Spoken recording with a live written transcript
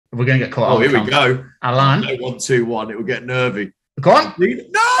We're going to get caught out. Oh, here we go. Alan. 1-2-1. It will get nervy. Go on.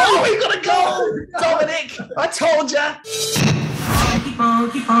 No! Oh, we got to go! Dominic, I told you. Keep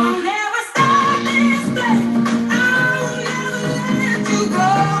on, never stop this play. I'll never let you go.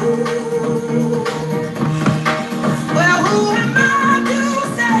 Well, who am I to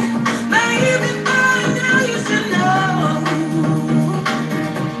say? Maybe by now you should know.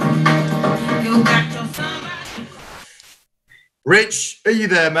 You got your somebody. Rich, are you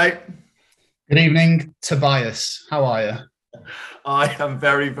there, mate? Good evening, Tobias. How are you? I am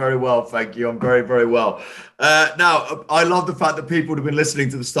very, very well, thank you. I'm very, very well. Now, I love the fact that people have been listening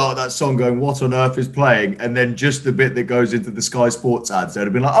to the start of that song going, what on earth is playing? And then just the bit that goes into the Sky Sports ads. They'd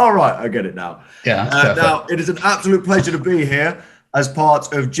have been like, all right, I get it now. Yeah. Now, it is an absolute pleasure to be here as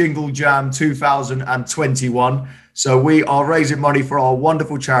part of Jingle Jam 2021. So we are raising money for our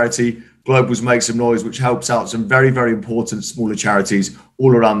wonderful charity, Globals Make Some Noise, which helps out some very, very important smaller charities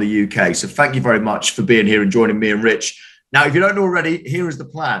all around the UK. So thank you very much for being here and joining me and Rich. Now, if you don't know already, here is the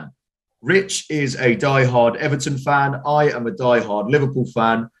plan. Rich is a diehard Everton fan. I am a diehard Liverpool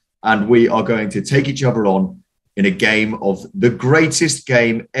fan. And we are going to take each other on in a game of the greatest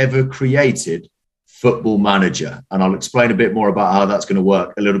game ever created, Football Manager. And I'll explain a bit more about how that's going to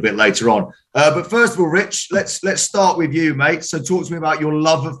work a little bit later on. But first of all, Rich, let's start with you, mate. So talk to me about your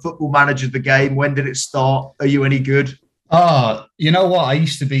love of Football Manager, the game. When did it start? Are you any good? Oh, you know what? I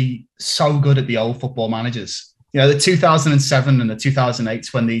used to be so good at the old Football Managers. You know, the 2007 and the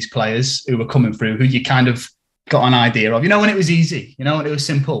 2008s, when these players who were coming through, who you kind of got an idea of, you know, when it was easy, you know, when it was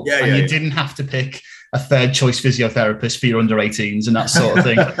simple, you didn't have to pick a third choice physiotherapist for your under 18s and that sort of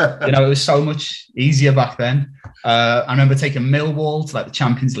thing. You know, it was so much easier back then. I remember taking Millwall to like the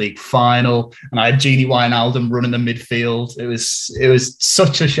Champions League final, and I had Gini Wijnaldum running the midfield. It was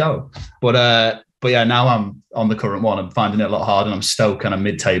such a show. But yeah, now I'm on the current one. I'm finding it a lot harder, and I'm still kind of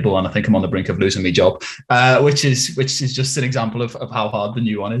mid-table, and I think I'm on the brink of losing my job, which is just an example of how hard the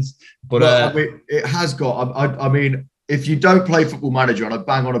new one is. But I mean, it has got. I mean, if you don't play Football Manager, and I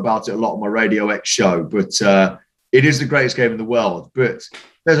bang on about it a lot on my Radio X show, but it is the greatest game in the world. But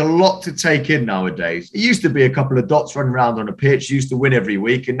there's a lot to take in nowadays. It used to be a couple of dots running around on a pitch. You used to win every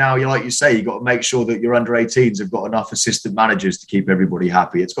week, and now, like you say, you got to make sure that your under 18s have got enough assistant managers to keep everybody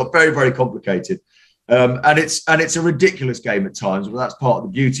happy. It's got very, very complicated. And it's a ridiculous game at times, but that's part of the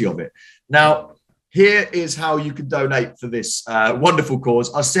beauty of it. Now, here is how you can donate for this wonderful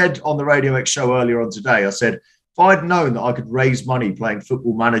cause. I said on the Radio X show earlier on today, I said, if I'd known that I could raise money playing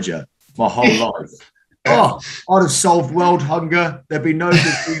Football Manager my whole life, I'd have solved world hunger. There'd be no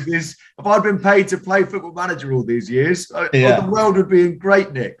diseases. If I'd been paid to play Football Manager all these years, the world would be in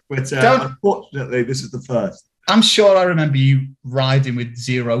great nick. But unfortunately, this is the first. I'm sure I remember you riding with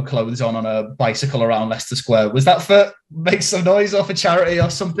zero clothes on a bicycle around Leicester Square. Was that for make some noise or for charity or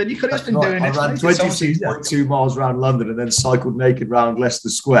something? You could have been doing it. I ran 26.2 miles around London and then cycled naked around Leicester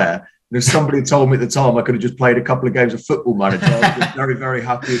Square. And if somebody had told me at the time I could have just played a couple of games of Football Manager, I would have been very, very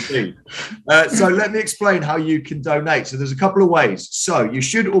happy indeed. So let me explain how you can donate. So there's a couple of ways. So you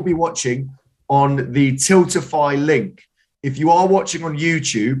should all be watching on the Tiltify link. If you are watching on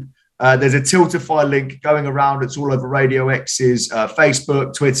YouTube, there's a Tiltify link going around. It's all over Radio X's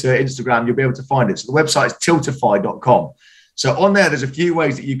Facebook, Twitter, Instagram. You'll be able to find it. So the website is tiltify.com. So on there's a few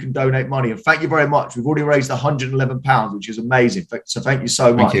ways that you can donate money. And thank you very much. We've already raised £111, which is amazing. So thank you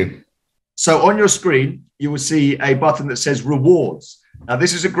so much. Thank you. So on your screen, you will see a button that says rewards. Now,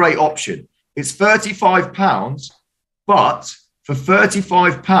 this is a great option. It's £35, but for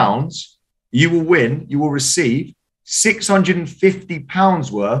 £35, you will receive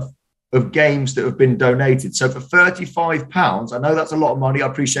 £650 worth of games that have been donated. So for £35, I know that's a lot of money. I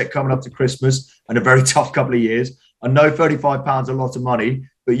appreciate coming up to Christmas and a very tough couple of years. I know £35 is a lot of money,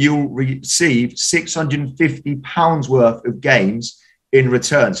 but you'll receive £650 worth of games in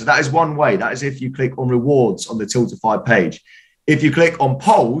return. So that is one way. That is if you click on rewards on the Tiltify page. If you click on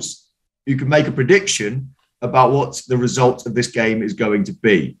polls, you can make a prediction about what the result of this game is going to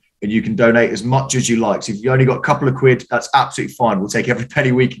be. And you can donate as much as you like. So if you only got a couple of quid, that's absolutely fine. We'll take every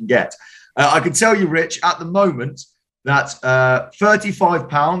penny we can get. I can tell you, Rich, at the moment that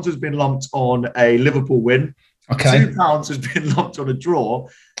 £35 has been lumped on a Liverpool win. Okay. £2 has been lumped on a draw.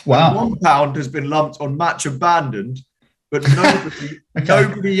 Wow. And £1 has been lumped on match abandoned. But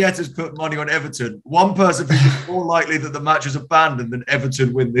nobody yet has put money on Everton. One person thinks it's more likely that the match is abandoned than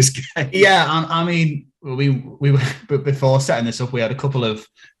Everton win this game. Yeah, I mean, we before setting this up, we had a couple of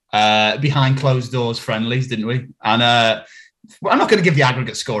behind closed doors friendlies, didn't we? And I'm not going to give the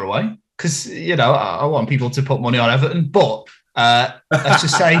aggregate score away because, you know, I want people to put money on Everton. But let's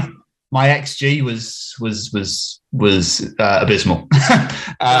just say my XG was was abysmal.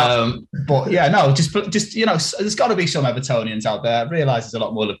 But yeah, no, just there's got to be some Evertonians out there. I realise there's a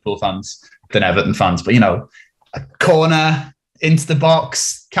lot more Liverpool fans than Everton fans, but a corner into the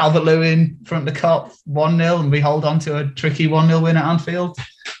box, Calvert-Lewin front of the Kop, 1-0, and we hold on to a tricky 1-0 win at Anfield.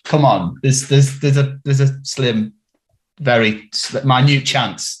 Come on, there's a slim, very minute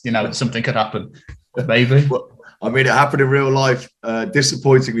chance, something could happen. Maybe. Well, I mean, it happened in real life,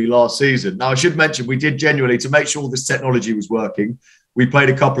 disappointingly last season. Now, I should mention, we did genuinely, to make sure this technology was working, we played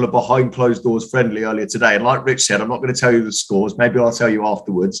a couple of behind closed doors friendly earlier today. And like Rich said, I'm not going to tell you the scores. Maybe I'll tell you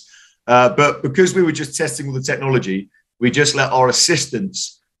afterwards. But because we were just testing all the technology, we just let our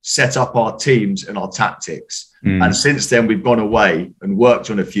assistants set up our teams and our tactics. And since then, we've gone away and worked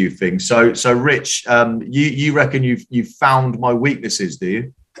on a few things. So Rich, you reckon you've found my weaknesses, do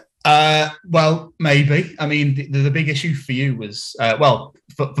you? Well, maybe. I mean, the big issue for you was,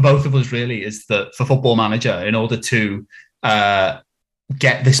 for both of us really, is that for Football Manager, in order to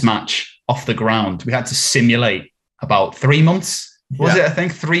get this match off the ground, we had to simulate about 3 months. Was it? I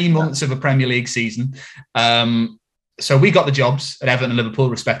think 3 months of a Premier League season. So we got the jobs at Everton and Liverpool,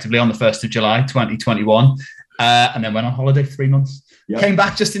 respectively, on the 1st of July, 2021, and then went on holiday for 3 months. Yep. Came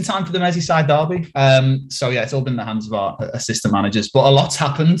back just in time for the Merseyside derby. So yeah, it's all been in the hands of our assistant managers. But a lot's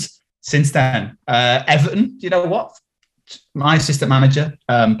happened since then. Everton, you know what? My assistant manager,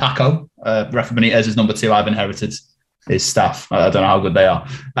 Paco, Rafa Benitez is number 2. I've inherited his staff. I don't know how good they are.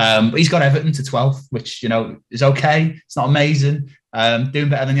 But he's got Everton to 12th, which, is okay. It's not amazing. Doing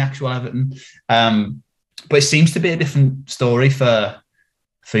better than the actual Everton. But it seems to be a different story for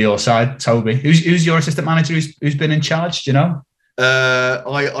your side, Toby. Who's your assistant manager who's been in charge, do you know?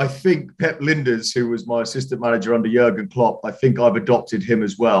 I think Pep Linders, who was my assistant manager under Jurgen Klopp, I think I've adopted him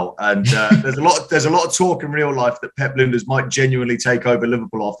as well. And there's a lot of talk in real life that Pep Linders might genuinely take over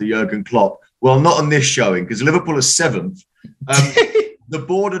Liverpool after Jurgen Klopp. Well, not on this showing, because Liverpool is 7th. The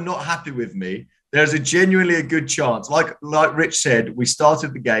board are not happy with me. There's genuinely a good chance. Like Rich said, we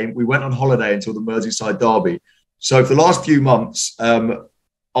started the game. We went on holiday until the Merseyside derby. So for the last few months,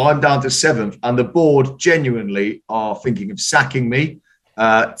 I'm down to 7th, and the board genuinely are thinking of sacking me.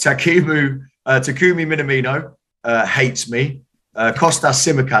 Takumi Minamino hates me. Kostas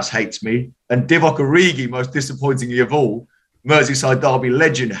Tsimikas hates me. And Divock Origi, most disappointingly of all, Merseyside derby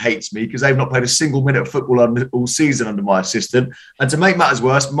legend, hates me because they've not played a single minute of football all season under my assistant. And to make matters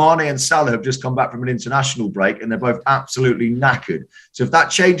worse, Mane and Salah have just come back from an international break, and they're both absolutely knackered. So if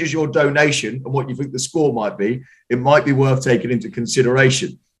that changes your donation and what you think the score might be, it might be worth taking into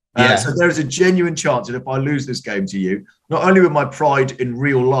consideration. So there is a genuine chance that if I lose this game to you, not only will my pride in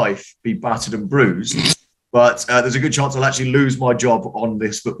real life be battered and bruised, but there's a good chance I'll actually lose my job on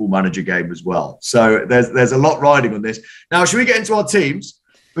this Football Manager game as well. So there's a lot riding on this. Now, should we get into our teams?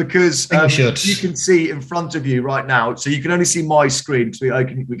 Because you can see in front of you right now, so you can only see my screen because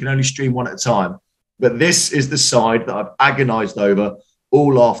we can only stream one at a time. But this is the side that I've agonised over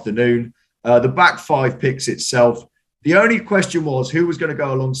all afternoon. The back 5 picks itself. The only question was who was going to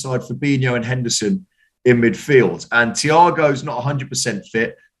go alongside Fabinho and Henderson in midfield. And Thiago's not 100%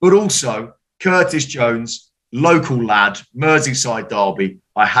 fit, but also Curtis Jones, local lad, Merseyside derby.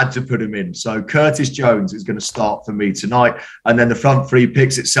 I had to put him in. So Curtis Jones is going to start for me tonight. And then the front 3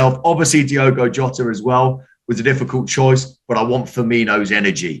 picks itself. Obviously, Diogo Jota as well was a difficult choice, but I want Firmino's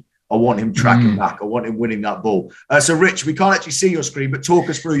energy. I want him tracking back. I want him winning that ball. So, Rich, we can't actually see your screen, but talk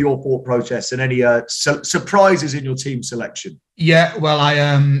us through your thought process and any surprises in your team selection. Yeah, well,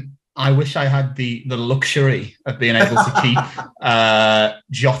 I wish I had the luxury of being able to keep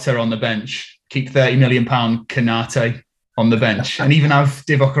Jota on the bench, keep £30 million Konate on the bench, and even have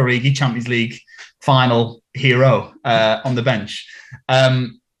Divock Origi, Champions League final hero, on the bench.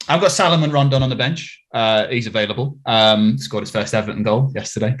 I've got Salomon Rondon on the bench. He's available. Scored his first Everton goal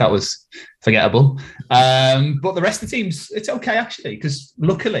yesterday. That was forgettable. But the rest of the teams, it's okay, actually, because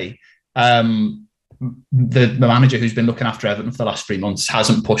luckily the manager who's been looking after Everton for the last 3 months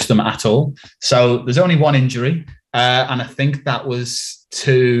hasn't pushed them at all. So there's only one injury. And I think that was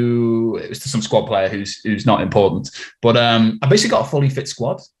to some squad player who's not important. But I basically got a fully fit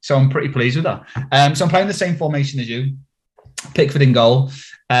squad. So I'm pretty pleased with that. So I'm playing the same formation as you. Pickford in goal.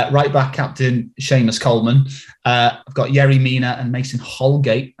 Right back captain Seamus Coleman. I've got Yerry Mina and Mason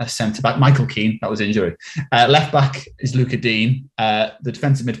Holgate as centre back. Michael Keane, that was injury. Left back is Luca Dean. The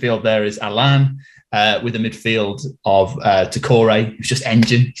defensive midfield there is Alan, with a midfield of Decore, who's just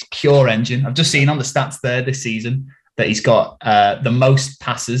engine. He's pure engine. I've just seen on the stats there this season that he's got the most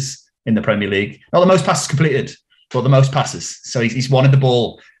passes in the Premier League. Not the most passes completed, but the most passes. So he's wanted the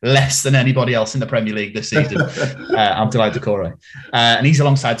ball less than anybody else in the Premier League this season. Abdoulaye Doucouré. And he's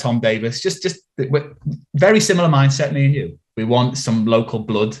alongside Tom Davies. Just very similar mindset, me and you. We want some local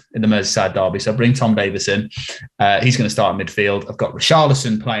blood in the Merseyside derby. So bring Tom Davies in. He's going to start in midfield. I've got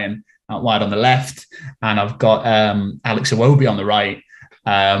Richarlison playing out wide on the left. And I've got Alex Iwobi on the right.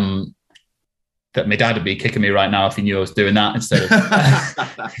 That my dad would be kicking me right now if he knew I was doing that instead of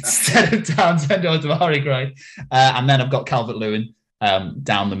Townsend or Damari Gray. And then I've got Calvert-Lewin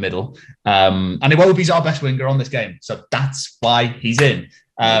down the middle. And Iwobi's our best winger on this game. So that's why he's in.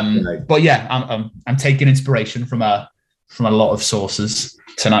 But yeah, I'm taking inspiration from a lot of sources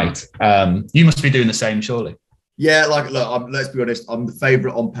tonight. You must be doing the same, surely. Yeah, look, let's be honest, I'm the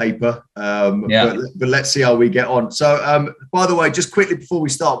favourite on paper, but let's see how we get on. So, by the way, just quickly before we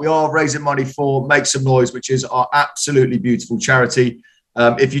start, we are raising money for Make Some Noise, which is our absolutely beautiful charity.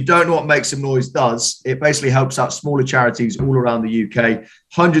 If you don't know what Make Some Noise does, it basically helps out smaller charities all around the UK,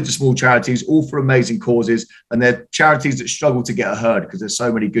 hundreds of small charities, all for amazing causes. And they're charities that struggle to get heard because there's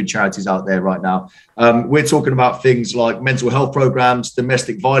so many good charities out there right now. We're talking about things like mental health programs,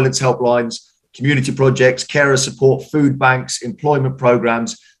 domestic violence helplines, community projects, carer support, food banks, employment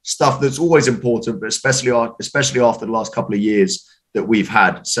programs, stuff that's always important, but especially after the last couple of years that we've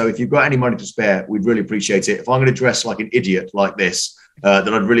had. So if you've got any money to spare, we'd really appreciate it. If I'm going to dress like an idiot like this,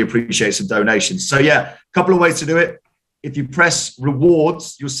 then I'd really appreciate some donations. So yeah, a couple of ways to do it. If you press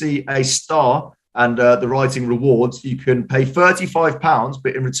rewards, you'll see a star and the writing rewards. You can pay £35,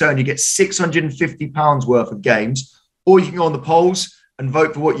 but in return, you get £650 worth of games, or you can go on the polls and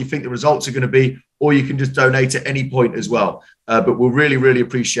vote for what you think the results are going to be, or you can just donate at any point as well. But we'll really, really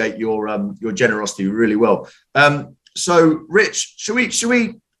appreciate your generosity. We really will. So, Rich, shall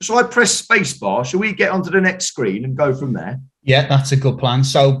I press spacebar? Shall we get onto the next screen and go from there? Yeah, that's a good plan.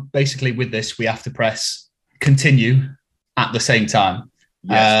 So basically with this, we have to press continue at the same time.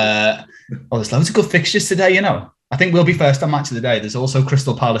 Yes. There's loads of good fixtures today, you know. I think we'll be first on match of the day. There's also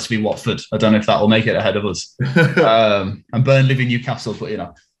Crystal Palace v Watford. I don't know if that will make it ahead of us. And Burnley v Newcastle, but you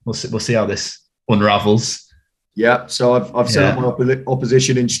know, we'll see how this unravels. Yeah, so I've set up my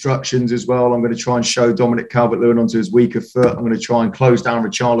opposition instructions as well. I'm going to try and show Dominic Calvert-Lewin onto his weaker foot. I'm going to try and close down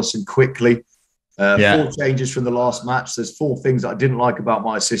Richarlison quickly. 4 changes from the last match. There's 4 things that I didn't like about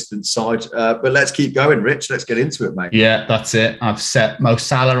my assistant's side. But let's keep going, Rich. Let's get into it, mate. Yeah, that's it. I've set Mo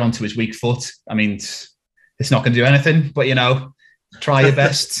Salah onto his weak foot. I mean, it's not going to do anything, but, you know, try your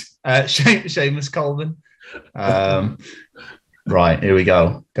best. Seamus Colvin. Right, here we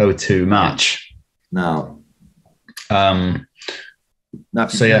go. Go to match. Now,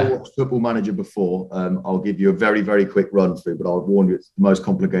 if you've watched Football Manager before, I'll give you a very, very quick run through, but I'll warn you, it's the most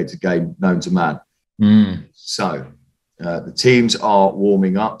complicated game known to man. So the teams are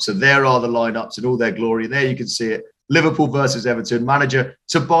warming up. So there are the lineups in all their glory. There you can see it. Liverpool versus Everton, manager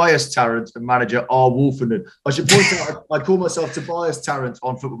Tobias Tarrant and manager R. Wolfenden. I should point out, I call myself Tobias Tarrant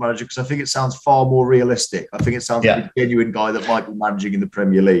on Football Manager because I think it sounds far more realistic. I think it sounds like a genuine guy that might be managing in the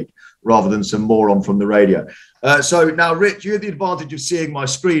Premier League rather than some moron from the radio. So now, Rich, you have the advantage of seeing my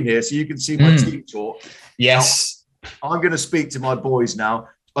screen here, so you can see my team talk. Yes. Now, I'm going to speak to my boys now.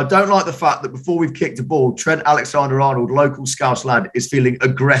 I don't like the fact that before we've kicked a ball, Trent Alexander-Arnold, local Scouse lad, is feeling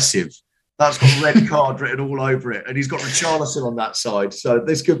aggressive. That's got red card written all over it. And he's got Richarlison on that side. So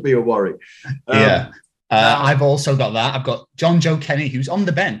this could be a worry. I've also got that. I've got John Joe Kenny, who's on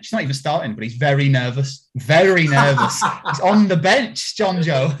the bench. He's not even starting, but he's very nervous. Very nervous. He's on the bench, John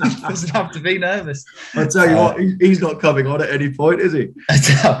Joe. He doesn't have to be nervous. I tell you what, he's not coming on at any point, is he?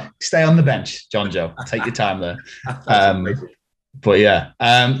 Stay on the bench, John Joe. Take your time there. But yeah,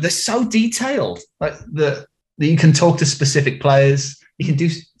 they're so detailed. Like that you can talk to specific players. You can do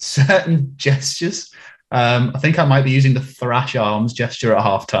certain gestures. I think I might be using the thrash arms gesture at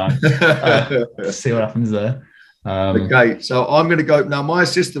halftime. Let's see what happens there. Okay, so I'm going to go now. My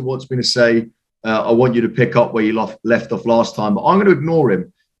assistant wants me to say, I want you to pick up where you left off last time, but I'm going to ignore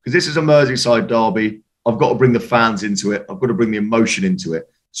him because this is a Merseyside derby. I've got to bring the fans into it. I've got to bring the emotion into it.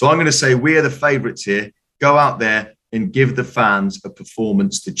 So I'm going to say we are the favourites here. Go out there and give the fans a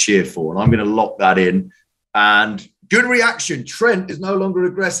performance to cheer for. And I'm going to lock that in. And good reaction. Trent is no longer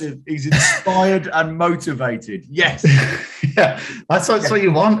aggressive. He's inspired and motivated. Yes. Yeah, that's what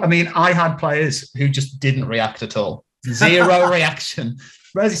you want. I mean, I had players who just didn't react at all. Zero reaction.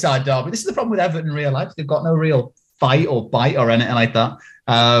 Merseyside derby. This is the problem with Everton in real life. They've got no real fight or bite or anything like that.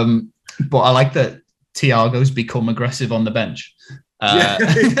 But I like that Thiago's become aggressive on the bench.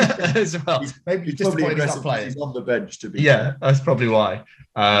 As well. Maybe he's just probably aggressive playing. He's on the bench to be. Yeah, that's probably why.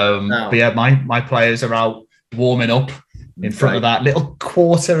 But yeah, my players are out warming up in front of that little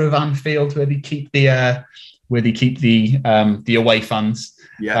quarter of Anfield where they keep the where they keep the away fans.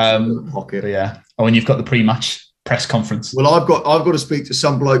 Yeah, pocket. Yeah. Oh, and you've got the pre-match press conference. Well, I've got to speak to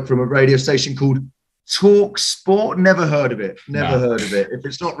some bloke from a radio station called Talk Sport. Never heard of it. Heard of it. If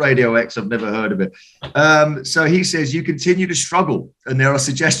it's not Radio X, I've never heard of it. So he says you continue to struggle, and there are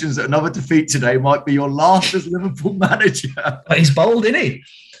suggestions that another defeat today might be your last as Liverpool manager. But he's bold, isn't he?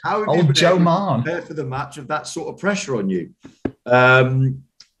 How have Old you been Joe able to Mann. prepare for the match of that sort of pressure on you? I'm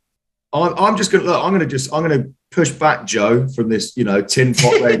going to push back Joe from this, tin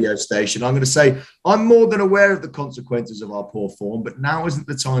pot radio station. I'm going to say I'm more than aware of the consequences of our poor form, but now isn't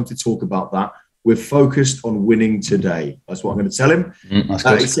the time to talk about that. We're focused on winning today. That's what I'm going to tell him.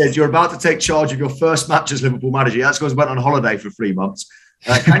 He says, you're about to take charge of your first match as Liverpool manager. That's because I went on holiday for 3 months.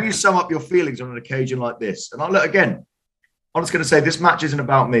 Can you sum up your feelings on an occasion like this? And I'm just going to say this match isn't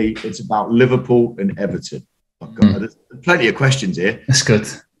about me. It's about Liverpool and Everton. There's plenty of questions here. That's good.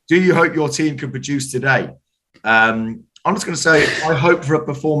 Do you hope your team can produce today? I'm just going to say I hope for a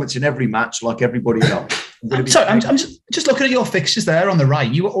performance in every match like everybody else. I'm just looking at your fixtures there on the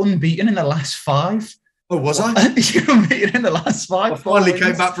right. You were unbeaten in the last 5. Oh, was I? You were unbeaten in the last 5. I finally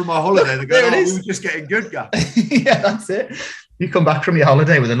came back from my holiday. They're going, we were just getting good, guy. Yeah, that's it. You come back from your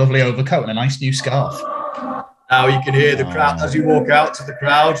holiday with a lovely overcoat and a nice new scarf. Now you can hear the crowd as you walk out to the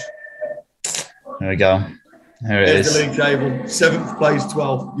crowd. There we go. There's the league table. 7th place,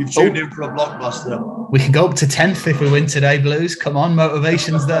 12th. You've tuned in for a blockbuster. We can go up to 10th if we win today, Blues. Come on,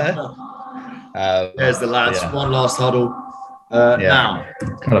 motivation's there. There's the lads. Yeah. One last huddle. Now,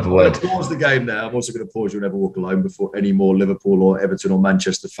 kind of a word. I'm going to pause the game there. I'm also going to pause You'll Never Walk Alone before any more Liverpool or Everton or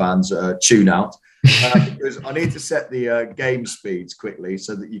Manchester fans tune out. Because I need to set the game speeds quickly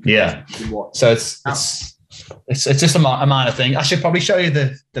so that you can watch. So it's just a minor thing. I should probably show you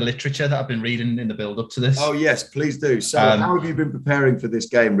the literature that I've been reading in the build-up to this. Oh, yes, please do. So how have you been preparing for this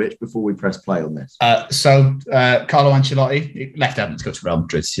game, Rich, before we press play on this? Carlo Ancelotti left Everton to go to Real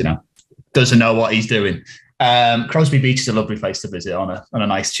Madrid, doesn't know what he's doing. Crosby Beach is a lovely place to visit on a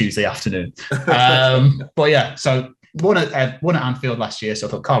nice Tuesday afternoon. But yeah, so won at Anfield last year, so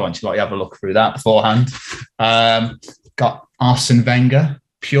I thought Carlo Ancelotti, have a look through that beforehand. Got Arsene Wenger,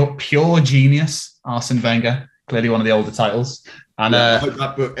 pure genius. Arsene Wenger, clearly one of the older titles. And I hope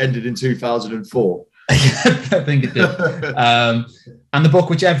that book ended in 2004. I think it did. And the book,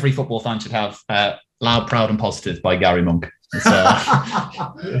 which every football fan should have, Loud, Proud and Positive by Gary Monk.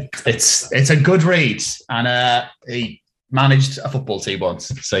 It's a good read. And he managed a football team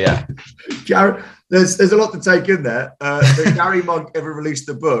once. So, yeah. Gary, there's a lot to take in there. That Gary Monk ever released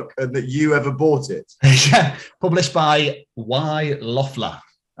the book and that you ever bought it. Yeah, published by Y. Loeffler.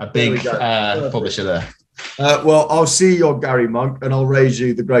 A big publisher there. Well, I'll see your Gary Monk and I'll raise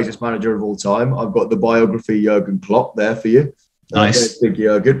you the greatest manager of all time. I've got the biography Jurgen Klopp there for you. Nice. Big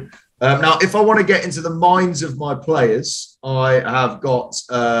Jurgen. Now, if I want to get into the minds of my players, I have got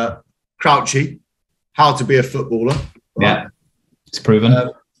Crouchy, How to Be a Footballer. Right? Yeah, it's proven.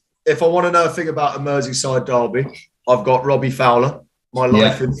 If I want to know a thing about a Merseyside derby, I've got Robbie Fowler, My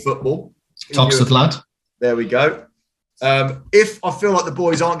Life in Football. Toxteth lad. There we go. If I feel like the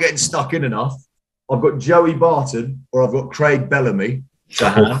boys aren't getting stuck in enough, I've got Joey Barton or I've got Craig Bellamy to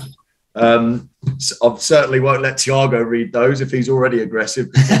hand. So I certainly won't let Thiago read those if he's already aggressive.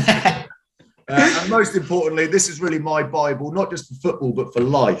 And most importantly, this is really my Bible, not just for football, but for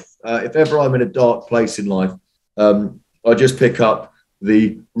life. If ever I'm in a dark place in life, I just pick up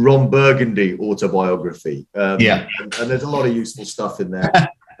the Ron Burgundy autobiography. And there's a lot of useful stuff in there.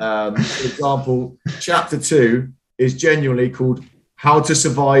 For example, chapter 2 is genuinely called How to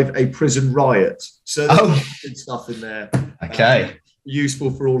Survive a Prison Riot. So there's good stuff in there. Okay. Useful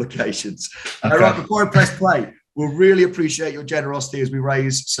for all occasions. Okay. All right, before I press play, we'll really appreciate your generosity as we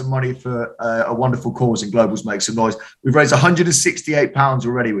raise some money for a wonderful cause and Globals Make Some Noise. We've raised £168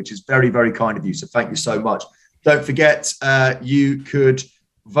 already, which is very, very kind of you. So thank you so much. Don't forget, you could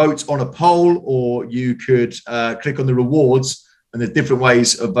vote on a poll or you could click on the rewards, and there's different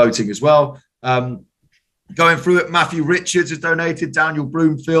ways of voting as well. Going through it, Matthew Richards has donated, Daniel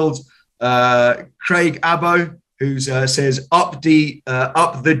Broomfield, Craig Abbo, who says, up the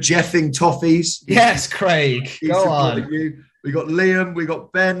Jeffing Toffees. Yes, Craig, go on. We got Liam, we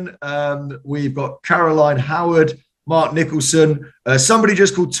got Ben, we've got Caroline Howard, Mark Nicholson. Somebody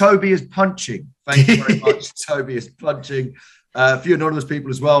just called Toby is Punching. Thank you very much, Toby is Punching. A few anonymous people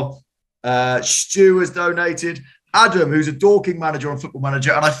as well. Stu has donated. Adam, who's a Dorking manager on Football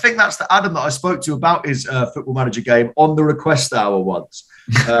Manager, and I think that's the Adam that I spoke to about his Football Manager game on the request hour once,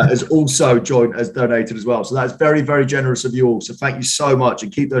 has also joined, has donated as well. So that's very, very generous of you all. So thank you so much,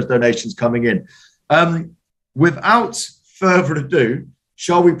 and keep those donations coming in. Without further ado,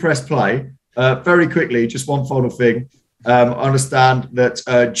 shall we press play? Very quickly, just one final thing. I understand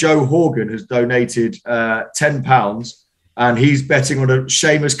that Joe Horgan has donated £10 and he's betting on a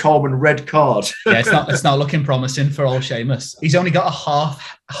Seamus Coleman red card. Yeah, it's not looking promising for old Seamus. He's only got a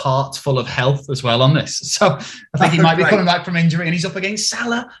half heart full of health as well on this. So I think he might be coming back from injury and he's up against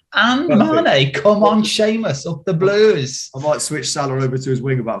Salah and Mane. Come on, Seamus, up the Blues. I might switch Salah over to his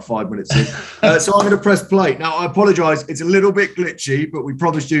wing about 5 minutes in. So I'm going to press play. Now, I apologise. It's a little bit glitchy, but we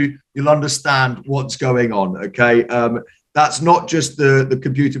promised you'll understand what's going on, okay? That's not just the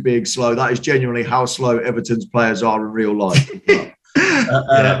computer being slow. That is genuinely how slow Everton's players are in real life.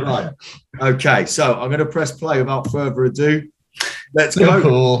 Right. Okay, so I'm going to press play without further ado. Let's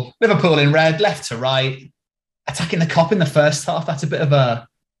go. Liverpool in red, left to right, attacking the Kop in the first half. That's a bit of a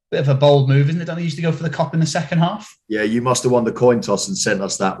bold move, isn't it? Don't they usually go for the Kop in the second half? Yeah, you must have won the coin toss and sent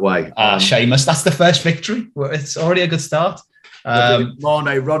us that way. Seamus, that's the first victory. It's already a good start.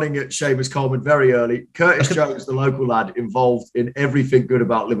 Mane running at Seamus Coleman very early. Curtis Jones, the local lad, involved in everything good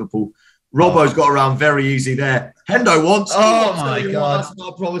about Liverpool. Robbo's got around very easy there. Hendo wants. Oh my God. That's not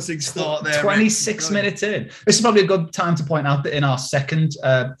a promising start there. 26 minutes in. This is probably a good time to point out that in our second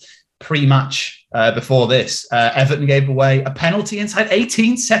pre-match before this, Everton gave away a penalty inside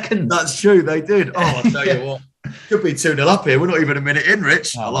 18 seconds. That's true. They did. Oh, I'll tell you what. Could be 2-0 up here. We're not even a minute in,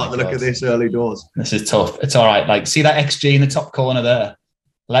 Rich. I like the look of this early doors. This is tough. It's all right. Like, see that XG in the top corner there?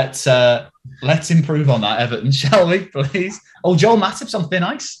 Let's improve on that, Everton, shall we, please? Oh, Joel Matip's on thin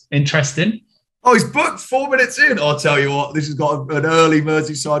ice. Interesting. Oh, he's booked 4 minutes in. I'll tell you what, this has got an early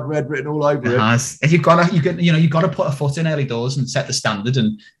Merseyside red written all over it. Has. You've got to put a foot in early doors and set the standard,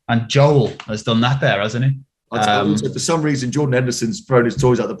 and Joel has done that there, hasn't he? For some reason, Jordan Henderson's thrown his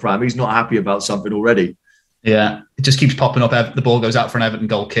toys out the pram. He's not happy about something already. Yeah, it just keeps popping up. The ball goes out for an Everton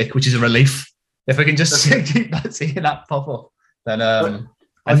goal kick, which is a relief. If we can just keep seeing that pop up, then a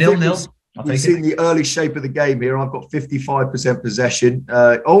 0-0. You've seen the early shape of the game here. I've got 55% possession.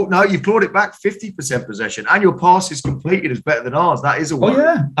 Oh, no, you've clawed it back, 50% possession. And your pass is completed is better than ours. That is a worry.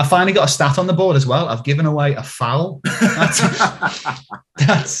 Oh, yeah. I finally got a stat on the board as well. I've given away a foul. That's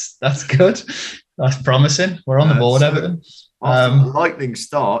good. That's promising. We're on the board, Everton. After a lightning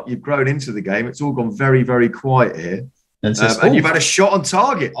start, you've grown into the game. It's all gone very, very quiet here. And you've had a shot on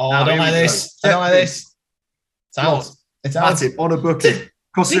target. Oh, I don't like this. I don't like this. It's out. It's out. That's it. On a booking.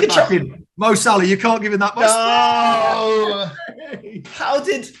 Cross it back in. Mo Salah, you can't give him that much. No. How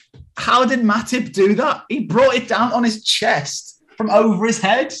did Matip do that? He brought it down on his chest from over his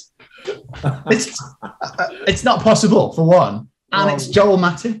head. It's not possible, for one. And it's Joel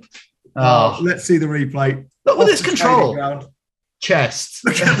Matip. Oh, let's see the replay. Look with his control. Chest.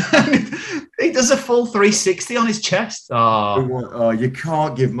 He does a full 360 on his chest. You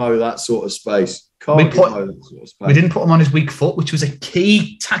can't give Mo that sort of space. We didn't put him on his weak foot, which was a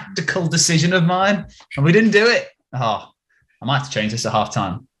key tactical decision of mine, and we didn't do it. I might have to change this at half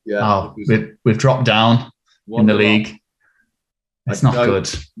time. Yeah, we've dropped down in the league. It's not good.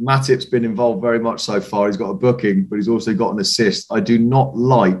 Matip's been involved very much so far. He's got a booking, but he's also got an assist. I do not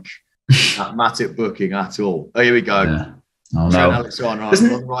like that Matip booking at all. Oh, here we go. Yeah. Oh, no. Alexander on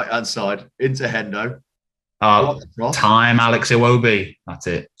the right-hand side into Hendo. Time, Alex Iwobi. That's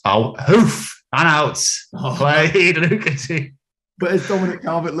it. Oh, hoof. And out. Played Lucas. But it's Dominic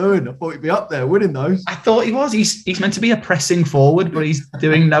Calvert-Lewin. I thought he'd be up there winning those. I thought he was. He's meant to be a pressing forward, but he's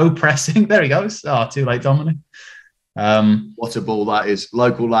doing no pressing. There he goes. Oh, too late, Dominic. What a ball that is.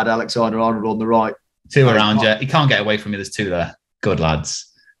 Local lad Alexander-Arnold on the right. Two around you. He can't get away from you. There's two there. Good lads.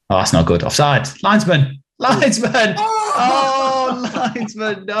 Oh, that's not good. Offside. Linesman. Oh,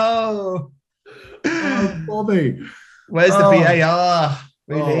 linesman. No. Oh, Bobby. Where's the VAR?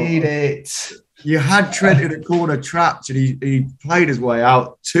 We need it. You had Trent in a corner trapped and he played his way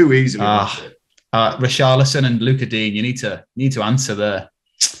out too easily. Richarlison and Luca Dean, you need to answer there.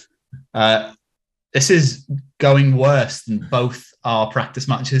 This is going worse than both our practice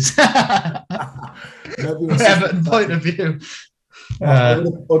matches. Everton point of view.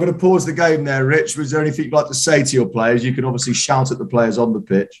 I'm going to pause the game there, Rich. Was there anything you'd like to say to your players? You can obviously shout at the players on the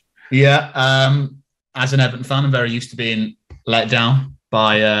pitch. Yeah. As an Everton fan, I'm very used to being let down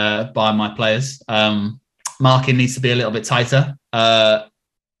by my players. Marking needs to be a little bit tighter.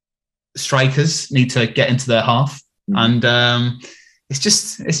 Strikers need to get into their half, and it's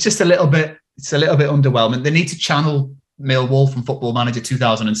just a little bit. It's a little bit underwhelming. They need to channel Millwall from Football Manager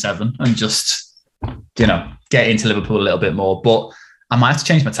 2007 and just get into Liverpool a little bit more. But I might have to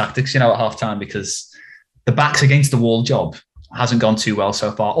change my tactics, at half time, because the backs against the wall job hasn't gone too well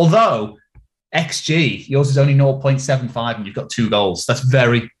so far. Although XG, yours is only 0.75 and you've got 2 goals. That's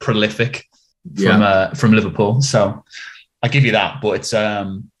very prolific from Liverpool. So I give you that, but it's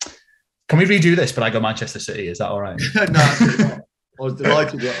Can we redo this? But I go Manchester City. Is that all right? No, absolutely not. I was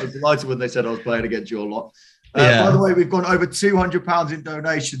delighted when they said I was playing against your lot. By the way, we've gone over £200 in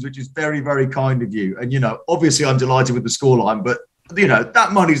donations, which is very, very kind of you. And, obviously I'm delighted with the scoreline, but, that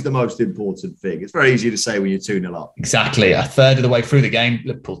money's the most important thing. It's very easy to say when you're 2-0 up. Exactly. A third of the way through the game,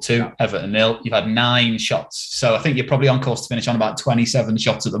 Liverpool 2, Everton 0. You've had 9 shots. So I think you're probably on course to finish on about 27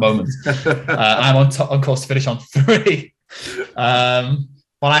 shots at the moment. I'm on course to finish on 3.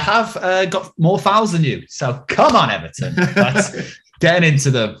 But I have got more fouls than you. So come on, Everton. That's getting into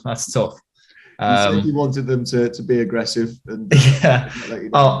them. That's tough. You said you wanted them to be aggressive. And, yeah.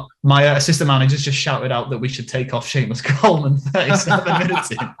 Oh, my assistant managers just shouted out that we should take off Seamus Coleman 37 minutes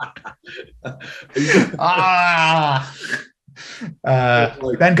in.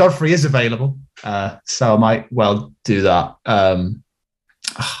 Ben Godfrey is available, so I might well do that. I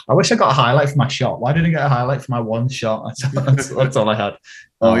wish I got a highlight for my shot. Why didn't I get a highlight for my one shot? That's all I had.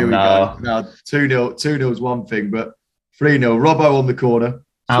 Oh, here we go. Now 2-0 is one thing, but 3-0. Robbo on the corner.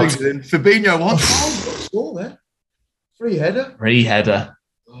 Fabinho wants score there. Free header.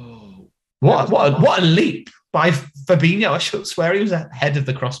 Oh, what a leap by Fabinho. I should swear he was ahead of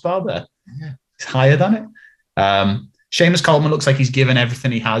the crossbar there. Yeah. He's higher than it. Seamus Coleman looks like he's given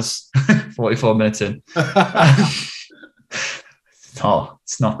everything he has 44 minutes in.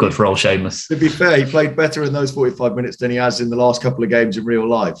 It's not good for old Seamus. To be fair, he played better in those 45 minutes than he has in the last couple of games in real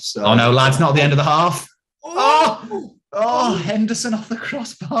life. So. Oh no, lads, not the end of the half. Oh, Henderson off the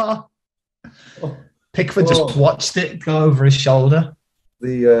crossbar. Pickford just watched it go over his shoulder.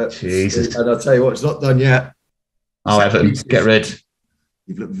 Jesus. And I'll tell you what, it's not done yet. Oh, Everton, get rid.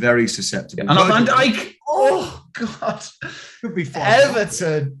 You've looked very susceptible. And Van Dijk. Oh, God. Could be fine.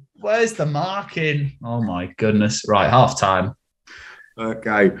 Everton, where's the marking? Oh, my goodness. Right, half time.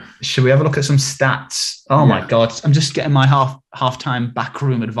 Okay. Should we have a look at some stats? Oh, my God. I'm just getting my half-time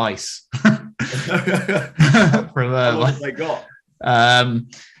backroom advice. From, what have they got?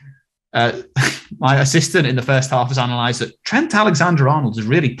 My assistant in the first half has analysed that Trent Alexander-Arnold has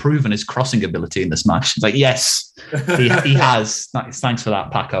really proven his crossing ability in this match. It's like, yes, he has. Thanks for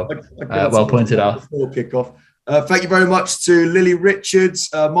that, Paco. Well pointed out. Kickoff. Thank you very much to Lily Richards,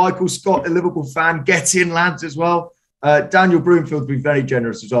 Michael Scott, a Liverpool fan. Get in, lads, as well. Daniel Broomfield's been very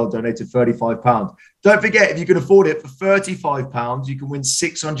generous as well, donated £35. Don't forget, if you can afford it, for £35, you can win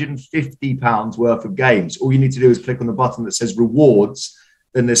 £650 worth of games. All you need to do is click on the button that says rewards.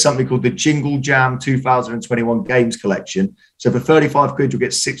 Then there's something called the Jingle Jam 2021 Games Collection. So for 35 quid, you'll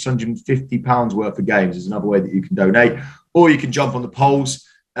get £650 worth of games. There's another way that you can donate. Or you can jump on the polls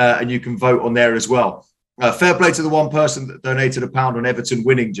and you can vote on there as well. Fair play to the one person that donated £1 on Everton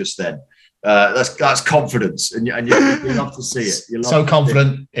winning just then. That's confidence, and you love to see it. So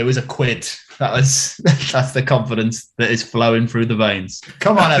confident it was a quid. That's the confidence that is flowing through the veins.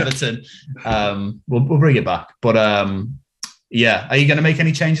 Come on, Everton. We'll bring it back. But are you going to make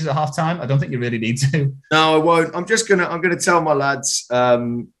any changes at half time? I don't think you really need to. No, I won't. I'm gonna tell my lads.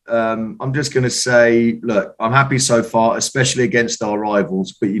 I'm just gonna say, look, I'm happy so far, especially against our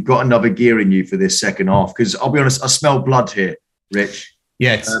rivals. But you've got another gear in you for this second half, because I'll be honest, I smell blood here, Rich.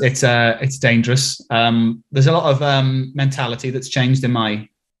 Yeah, it's dangerous. There's a lot of mentality that's changed in my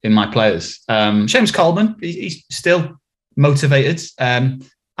players. Seamus Coleman, he's still motivated.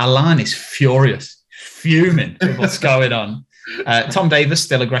 Alan is fuming with what's going on. Tom Davis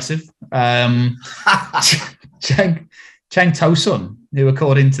still aggressive. Cheng Tosun, who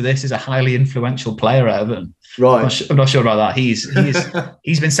according to this is a highly influential player at Everton. Right, I'm not sure about that. He's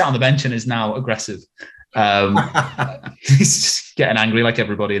been sat on the bench and is now aggressive. He's just getting angry like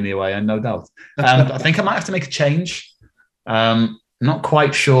everybody in the away end, no doubt. I think I might have to make a change. Not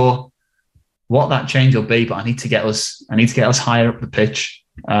quite sure what that change will be, but I need to get us higher up the pitch.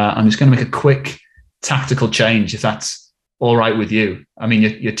 I'm just going to make a quick tactical change, if that's all right with you. I mean,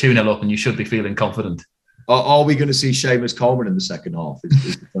 you're 2-0 up and you should be feeling confident. Are we going to see Seamus Coleman in the second half?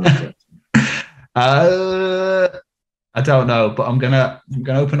 Is the first I don't know, but I'm gonna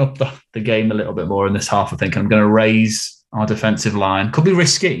open up the game a little bit more in this half. I think I'm going to raise our defensive line. Could be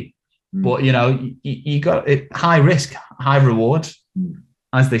risky, but you got it. High risk, high reward,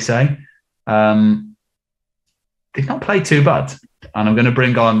 as they say. They've not played too bad, and I'm going to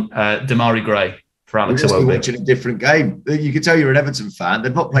bring on Damari Gray for Alex Iwobi. Watching a different game. You can tell you're an Everton fan.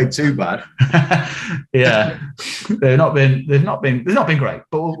 They've not played too bad. Yeah, they've not been great,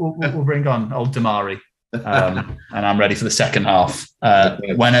 but we'll bring on old Damari. And I'm ready for the second half.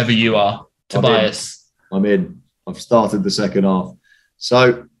 Whenever you are, Tobias. I'm in. I've started the second half.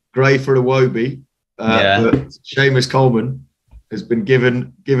 So Gray for Iwobi, but Seamus Coleman has been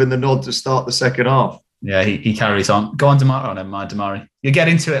given the nod to start the second half. Yeah, he carries on. Go on, Damari. Oh, never mind, Damari. You get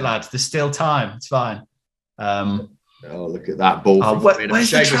into it, lads. There's still time. It's fine. Oh, look at that ball. Where's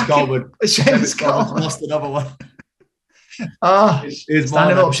the Seamus Coleman. Seamus Coleman Lost another one.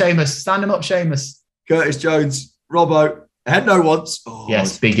 Stand him up, Seamus. Stand him up, Seamus. Curtis Jones, Robbo, Hendo once.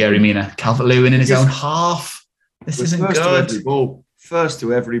 Yes, big Gary Mina. Calvert-Lewin in his own half. This isn't good. First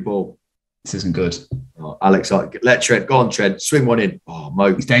to every ball. This isn't good. Oh, Alex, let Trent go on, Trent. Swing one in. Oh,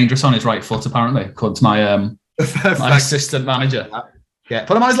 Mo. He's dangerous on his right foot, apparently, according to my my assistant manager. Yeah,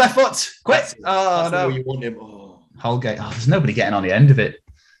 put him on his left foot. Quick. That's no. You want him. Holgate. There's nobody getting on the end of it.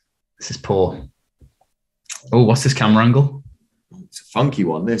 This is poor. Oh, what's this camera angle? It's a funky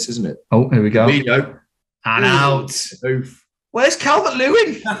one, this, isn't it? Oh, here we go. Video. And out. Oof. Where's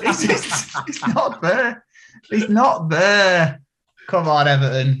Calvert-Lewin? He's not there. He's not there. Come on,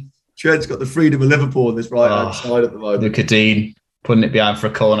 Everton. Trent's got the freedom of Liverpool on this right-hand side at the moment. Look at Dean putting it behind for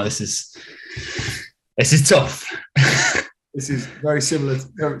a corner. This is tough. This is very similar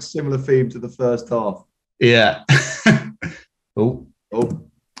theme to the first half. Yeah. Oh.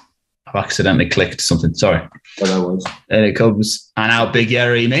 I've accidentally clicked something. Sorry. Oh, that was. And it comes. And out big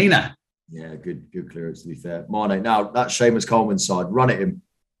Yerry Mina. Yeah, good clearance, to be fair. Mane, now that's Seamus Coleman's side. Run at him.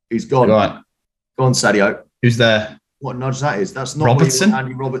 He's gone. Right. Go on, Sadio. Who's there? What nudge that is? That's not Robertson.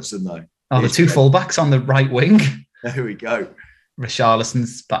 Andy Robertson, though. Oh, the two fullbacks on the right wing. There we go.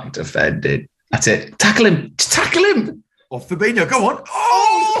 Richarlison's back defended. That's it. Tackle him. Tackle him. Oh, Fabinho, go on.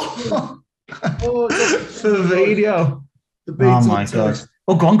 Fabinho. Oh, my God.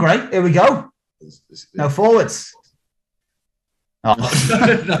 Oh, go on, Gray. Here we go. Now forwards. Oh.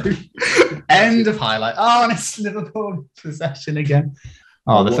 No. End of highlight. Oh, and it's Liverpool possession again.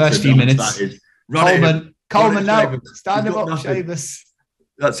 Oh, the first few minutes. Coleman, now. Stand him up, Seamus.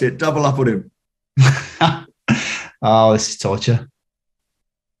 That's it. Double up on him. Oh, this is torture.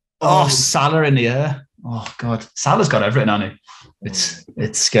 Oh, Salah in the air. Oh, God. Salah's got everything on him. It's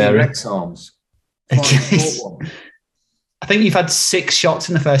scary. Rex arms. I think you've had 6 shots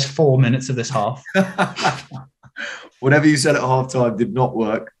in the first 4 minutes of this half. Whatever you said at half-time did not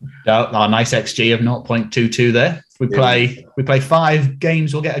work. No, nice XG of 0.22 there. We play 5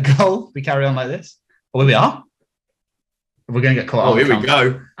 games, we'll get a goal. We carry on like this. Oh, here we are. We're going to get caught. Oh, here we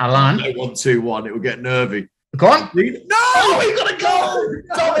go. Alan. 1-2-1. It will get nervy. Go on. No! We got a goal.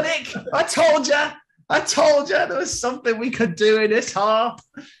 Dominic, I told you there was something we could do in this half.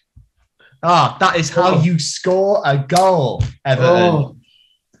 That is how you score a goal, Everton.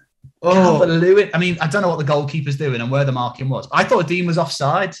 Calvert-Lewin. I mean, I don't know what the goalkeeper's doing and where the marking was. I thought Dean was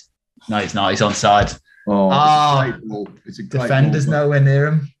offside. No, he's not. He's onside. It's a great defender's ball, nowhere near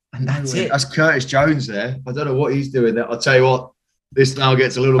him. And that's it. That's Curtis Jones there. I don't know what he's doing there. I'll tell you what, this now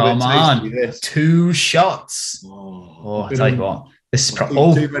gets a little bit tasty. This. 2 shots. I'll tell you what. This is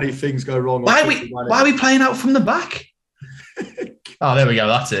too many things go wrong. Why are we playing out from the back? Oh, there we go.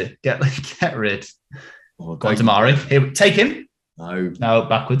 That's it. Get rid. Go on, Damari. Here, take him. No,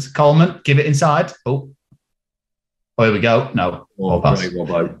 backwards. Coleman, give it inside. Oh, here we go. No. Pass.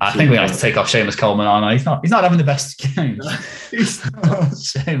 I think we have to take off Seamus Coleman on. He's not having the best game. He's not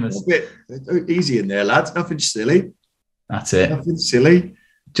Seamus. A bit easy in there, lads. Nothing silly. That's it. Nothing silly.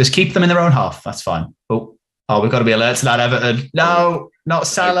 Just keep them in their own half. That's fine. Oh, we've got to be alert to that, Everton. No, not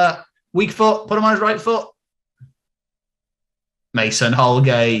Salah. Weak foot. Put him on his right foot. Mason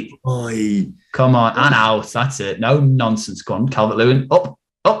Holgate. Oy. Come on. And out. That's it. No nonsense. Go on. Calvert-Lewin. Up.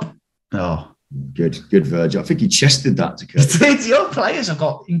 Oh. Good, Virgil. I think he chested that to Curtis. Your players have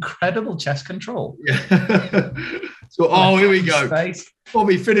got incredible chest control. Yeah. Here we go.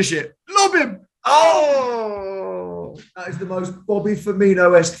 Bobby, finish it. Lob him. Oh! That is the most Bobby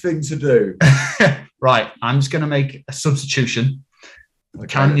Firmino-esque thing to do. Right. I'm just going to make a substitution. Okay,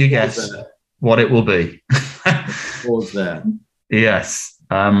 can you guess what it will be? Pause there. Yes.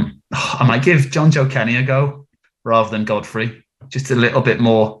 I might give John Joe Kenny a go rather than Godfrey. Just a little bit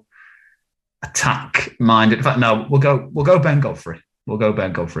more attack minded. In fact, no, we'll go Ben Godfrey. I've got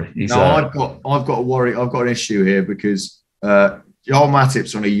a worry. I've got an issue here because Joel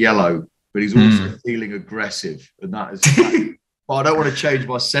Matip's on a yellow, but he's also feeling aggressive, and that is. But I don't want to change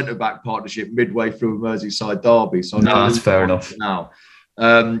my centre back partnership midway through a Merseyside derby. So that's fair enough. Now,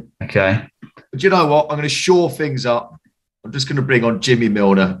 okay. But you know what? I'm going to shore things up. I'm just going to bring on Jimmy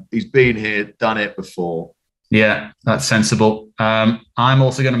Milner. He's been here, done it before. Yeah, that's sensible. I'm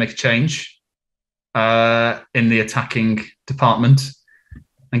also going to make a change in the attacking department.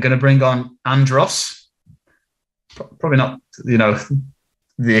 I'm going to bring on Andros. Probably not,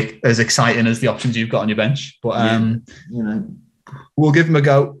 as exciting as the options you've got on your bench, but we'll give him a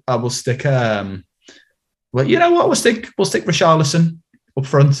go. I will stick. Well, you know what? We'll stick Richarlison up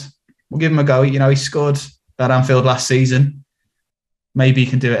front. We'll give him a go. You know, he scored at Anfield last season. Maybe he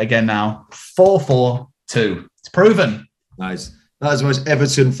can do it again now. 4-4-2. It's proven. Nice. That is the most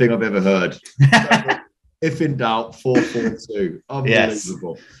Everton thing I've ever heard. If in doubt, 4-4-2. Unbelievable. Yes.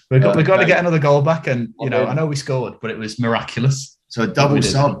 We've got to get another goal back. And, you know, I know we scored, but it was miraculous. So a double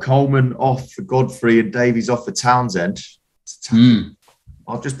sub, Coleman off for Godfrey and Davies off for Townsend.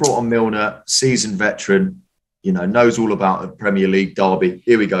 I've just brought on Milner, seasoned veteran, you know, knows all about a Premier League derby.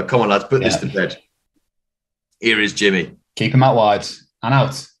 Here we go. Come on, lads, put this to bed. Here is Jimmy. Keep him out wide and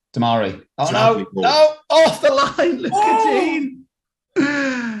out. Damari. Oh, no, off the line. Look at Dean.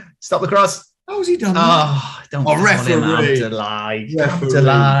 Stop the cross. How's he done that? Don't referee. Delay.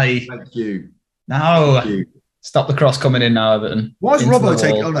 Thank you. No. Thank you. Stop the cross coming in now, Everton. Why is Robbo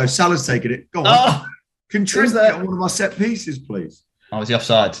taking it? Oh, no, Salah's taking it. Go on. Can Trent get on one of my set pieces, please? Oh, is he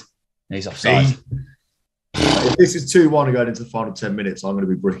offside? He's offside. If this is 2-1 going into the final 10 minutes, I'm going to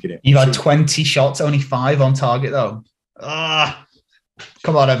be bricking it. You've had 20 shots, only 5 on target, though.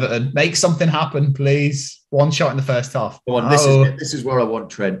 Come on, Everton. Make something happen, please. 1 shot in the first half. Come on, this is where I want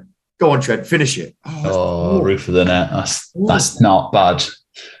Trent. Go on, Trent. Finish it. Roof of the net. That's not bad.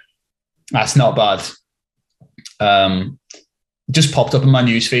 That's not bad. Just popped up in my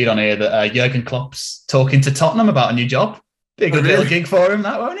newsfeed on here that Jurgen Klopp's talking to Tottenham about a new job. Big little gig for him,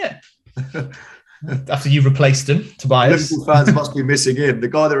 that, won't it? After you replaced him, Tobias. Liverpool fans must be missing him. The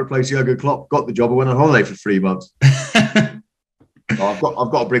guy that replaced Jurgen Klopp got the job and went on holiday for 3 months. I've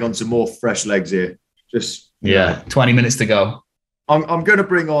got to bring on some more fresh legs here. 20 minutes to go. I'm going to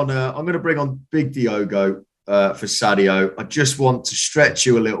bring on Big Diogo for Sadio. I just want to stretch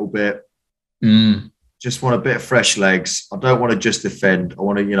you a little bit. Just want a bit of fresh legs. I don't want to just defend. I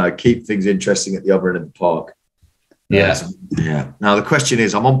want to, you know, keep things interesting at the other end of the park. Yeah. Now the question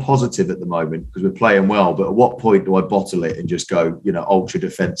is, I'm on positive at the moment because we're playing well. But at what point do I bottle it and just go, you know, ultra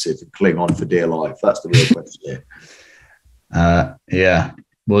defensive and cling on for dear life? That's the real question here. Yeah,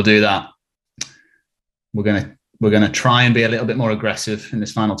 we'll do that. We're gonna try and be a little bit more aggressive in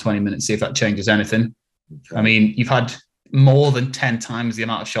this final 20 minutes. See if that changes anything. Okay. I mean, you've had more than 10 times the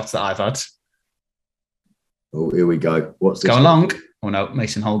amount of shots that I've had. Oh, here we go. What's this? Going long? Oh no,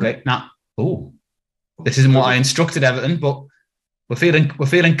 Mason Holgate. Nah. Oh. This isn't what I instructed Everton, but we're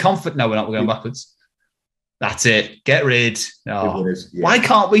feeling confident. No, we're not. We're going backwards. That's it. Get rid. Oh. Why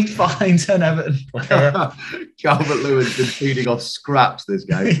can't we find an Everton player? Calvert-Lewin's been feeding off scraps this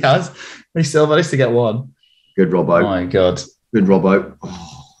game. He has. We still managed to get one. Good Robbo. Oh my God. Good Robbo.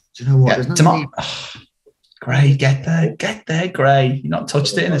 Oh, do you know what? Gray, get there, Gray. You've not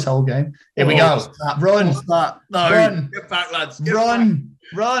touched it in this whole game. Here we go. Run. No. Run. Get back, lads.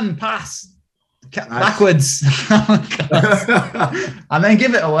 Run. Pass. Backwards. And then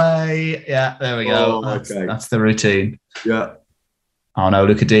give it away. Yeah, there we go. That's the routine. Yeah. Oh no,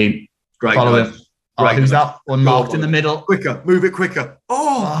 look at Dean. Great. Follow him. Who's that? Unmarked in the middle. Quicker. Move it quicker.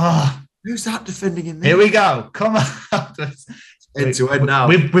 Who's that defending in there? Here we go. Come on. End to end now.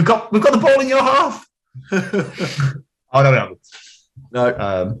 We've got the ball in your half. Oh no, we haven't.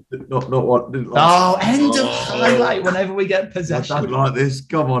 No, not what. End of highlight whenever we get possession. I don't like this.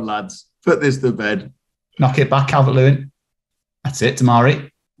 Come on, lads. Put this to bed. Knock it back, Calvert-Lewin. That's it, Damari.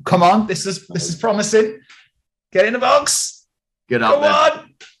 Come on, this is promising. Get in the box. Get out there.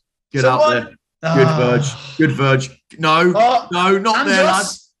 Get out there. Good verge. No, not there,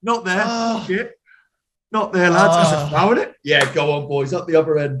 lads. Not there. Not there, lads. That's a foul, isn't it? Yeah, go on, boys. Up the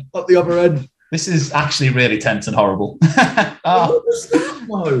upper end. This is actually really tense and horrible.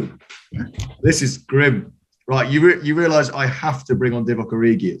 This is grim. Right, you realise I have to bring on Divock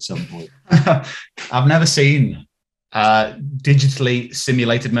Origi at some point. I've never seen digitally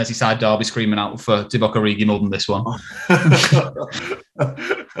simulated Merseyside derby screaming out for Divock Origi more than this one.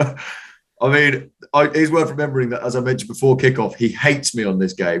 I mean, it's worth remembering that, as I mentioned before kickoff, he hates me on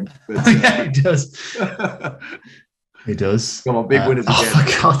this game. But, yeah, he does. He does. Come on, big winners again. Oh,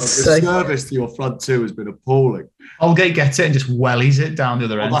 for God's sake. The service to your front two has been appalling. Holgate gets it and just wellies it down the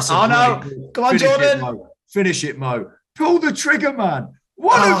other end. No. Come on, Jordan. Finish it, Mo. Pull the trigger, man.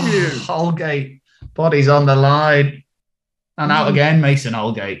 One of you. Holgate. Body's on the line. And out again, Mason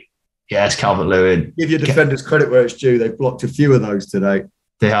Holgate. Yes, Calvert-Lewin. Give your defenders credit where it's due. They've blocked a few of those today.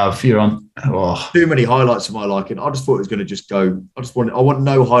 They have. You're on. Too many highlights for my liking. I just thought it was going to just go. I want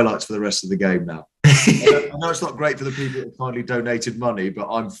no highlights for the rest of the game now. I know it's not great for the people that kindly donated money, but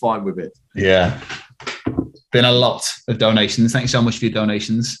I'm fine with it. Yeah. Been a lot of donations. Thank you so much for your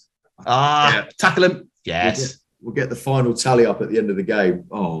donations. Tackle him. Yes. We'll get the final tally up at the end of the game.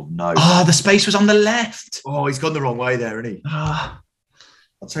 Oh, no. The space was on the left. Oh, he's gone the wrong way there, isn't he? I'll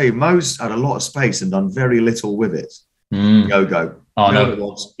tell you, Mo's had a lot of space and done very little with it. Go. Oh, Milner no.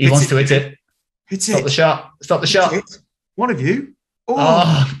 wants. He wants to hit it. Hit Stop it. the shot. Stop the shot. Hit it. One of you.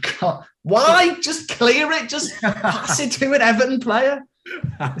 Oh, God. Why? Just clear it. Just pass it to an Everton player.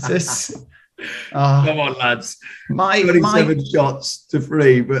 It's this. Come on, lads. My 27 shots to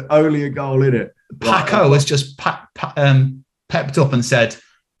 3, but only a goal in it. Paco has just pepped up and said,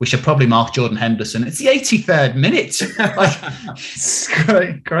 we should probably mark Jordan Henderson. It's the 83rd minute. Like, it's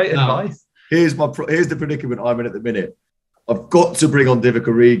great advice. Here's the predicament I'm in at the minute. I've got to bring on Divock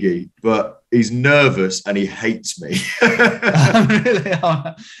Origi, but he's nervous and he hates me. Really?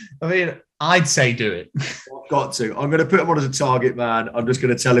 I mean, I'd say do it. I've got to. I'm going to put him on as a target man. I'm just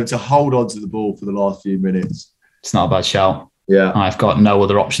going to tell him to hold on to the ball for the last few minutes. It's not a bad shout. Yeah. I've got no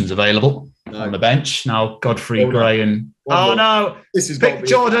other options available on the bench. Now, Godfrey, Gray and... no. This is Pick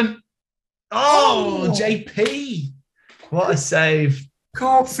Jordan. Oh, JP. What a save.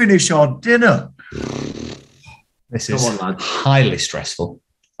 Can't finish our dinner. This is highly stressful.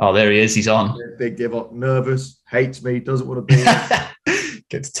 Oh, there he is. He's on. Big Divock, nervous, hates me, doesn't want to be.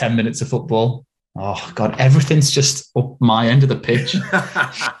 Gets 10 minutes of football. Oh, God, everything's just up my end of the pitch.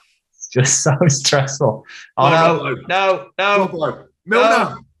 It's just so stressful. Oh, no.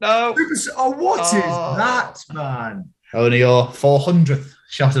 Milner. No. Oh, what is that, man? Only your 400th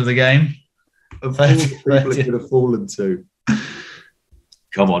shot of the game. Of all the people it could have fallen to.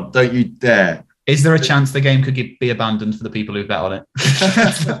 Come on, don't you dare. Is there a chance the game could be abandoned for the people who bet on it?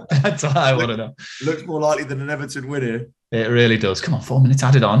 That's what I want to know. Looks more likely than an Everton win here. It really does. Come on, 4 minutes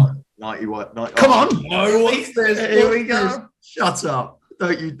added on. 91. Come on. No, what's this? Here we go. Shut up.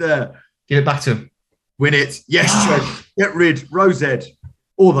 Don't you dare. Give it back to him. Win it. Yes, Trent. Get rid. Rosed.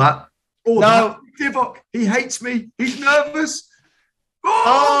 All that. That. Divock. He hates me. He's nervous.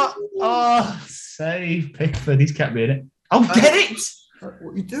 Save Pickford. He's kept me in it. Oh, get it.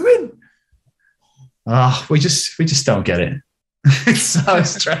 What are you doing? We just don't get it. It's so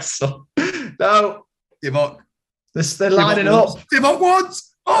stressful. No. Divock. They're lining up. Divock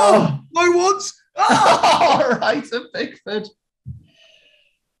wants. No wants. All right, to Pickford.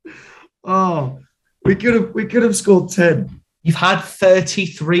 Oh, we could have scored 10. You've had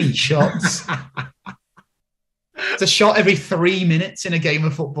 33 shots. It's a shot every 3 minutes in a game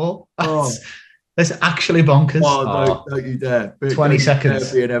of football. That's actually bonkers. Don't you dare. 20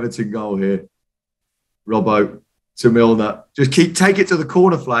 seconds. There'll be an Everton goal here. Robbo to Milner. Just take it to the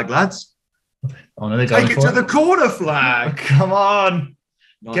corner flag, lads. Oh, no, they're going Take it to the corner flag. Come on.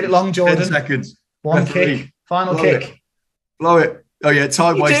 Nice. Get it long, Jordan. 10 seconds. One kick. Final kick. Blow it. Oh, yeah,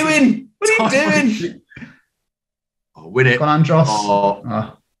 time wasted. What are you doing? Oh, win it. Go on, Andros.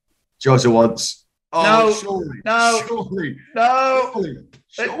 Jota wants. No. Surely.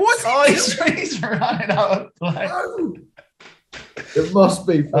 He's running out of play. No. It must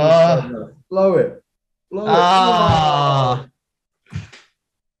be. Blow it.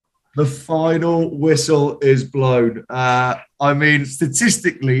 The final whistle is blown. I mean,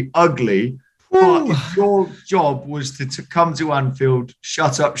 statistically ugly, but if your job was to come to Anfield,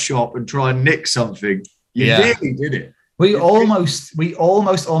 shut up shop and try and nick something, you really did it. We almost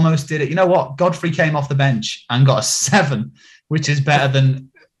did it. You know what? Godfrey came off the bench and got a 7, which is better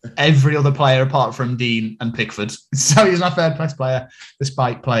than every other player apart from Dean and Pickford. So he's my third best player,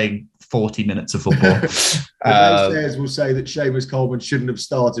 despite playing 40 minutes of football. Naysayers will say that Seamus Coleman shouldn't have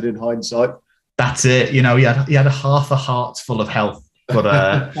started in hindsight. That's it. You know, he had a half a heart full of health,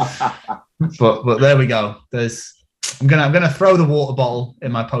 but but there we go. I'm gonna throw the water bottle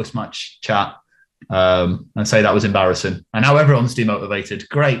in my post-match chat and say that was embarrassing. And now everyone's demotivated.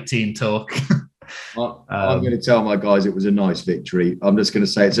 Great team talk. I'm going to tell my guys it was a nice victory. I'm just going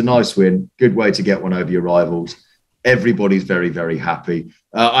to say it's a nice win. Good way to get one over your rivals. Everybody's very, very happy.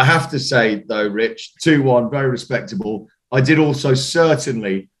 I have to say, though, Rich, 2-1, very respectable. I did also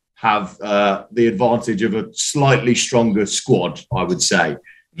certainly have the advantage of a slightly stronger squad, I would say.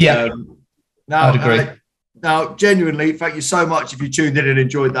 Yeah, now, I'd agree. Now, genuinely, thank you so much if you tuned in and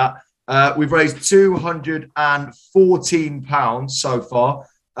enjoyed that. We've raised £214 so far.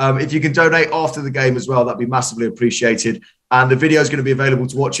 If you can donate after the game as well, that'd be massively appreciated. And the video is going to be available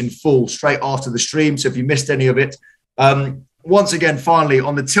to watch in full straight after the stream. So if you missed any of it, once again, finally,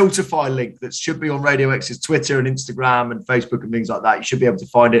 on the Tiltify link that should be on Radio X's Twitter and Instagram and Facebook and things like that, you should be able to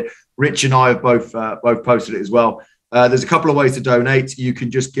find it. Rich and I have both posted it as well. There's a couple of ways to donate. You can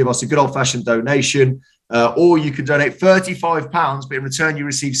just give us a good old-fashioned donation, or you can donate £35, but in return you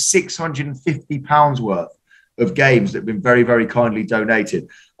receive £650 worth of games that have been very, very kindly donated.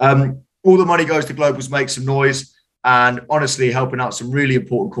 All the money goes to Global's Make Some Noise, and honestly helping out some really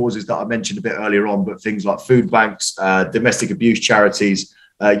important causes that I mentioned a bit earlier on, but things like food banks, domestic abuse charities,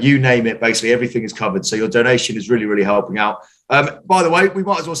 you name it, basically everything is covered. So your donation is really, really helping out. By the way, we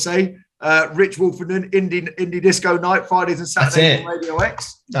might as well say, Rich Wolfenden, indie disco night, Fridays and Saturdays on Radio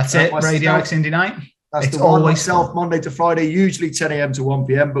X. That's it, Radio X Indie Night. That's it's the one myself, Monday to Friday, usually 10 a.m. to 1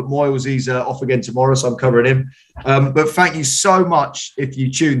 p.m. But Moyles, he's off again tomorrow, so I'm covering him. But thank you so much if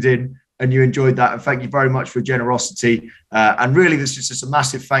you tuned in and you enjoyed that. And thank you very much for your generosity. And really, this is just a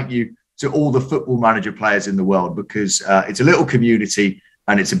massive thank you to all the Football Manager players in the world, because it's a little community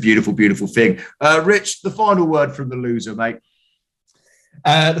and it's a beautiful, beautiful thing. Rich, the final word from the loser, mate.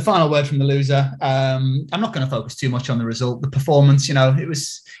 The final word from the loser. I'm not going to focus too much on the result. The performance, it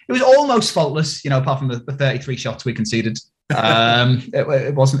was almost faultless, apart from the 33 shots we conceded.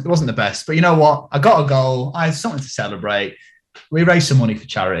 It wasn't the best. But you know what? I got a goal. I had something to celebrate. We raised some money for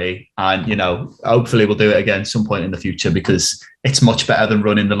charity, and hopefully we'll do it again some point in the future, because it's much better than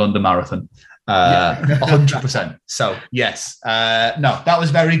running the London Marathon. 100%. So yes, no, that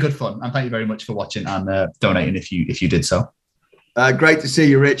was very good fun, and thank you very much for watching and donating if you did so. Great to see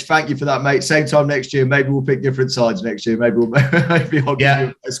you, Rich. Thank you for that, mate. Same time next year. Maybe we'll pick different sides next year. Maybe I'll give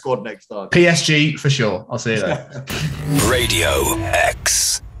you a squad next time. PSG for sure. I'll see you there. Radio X.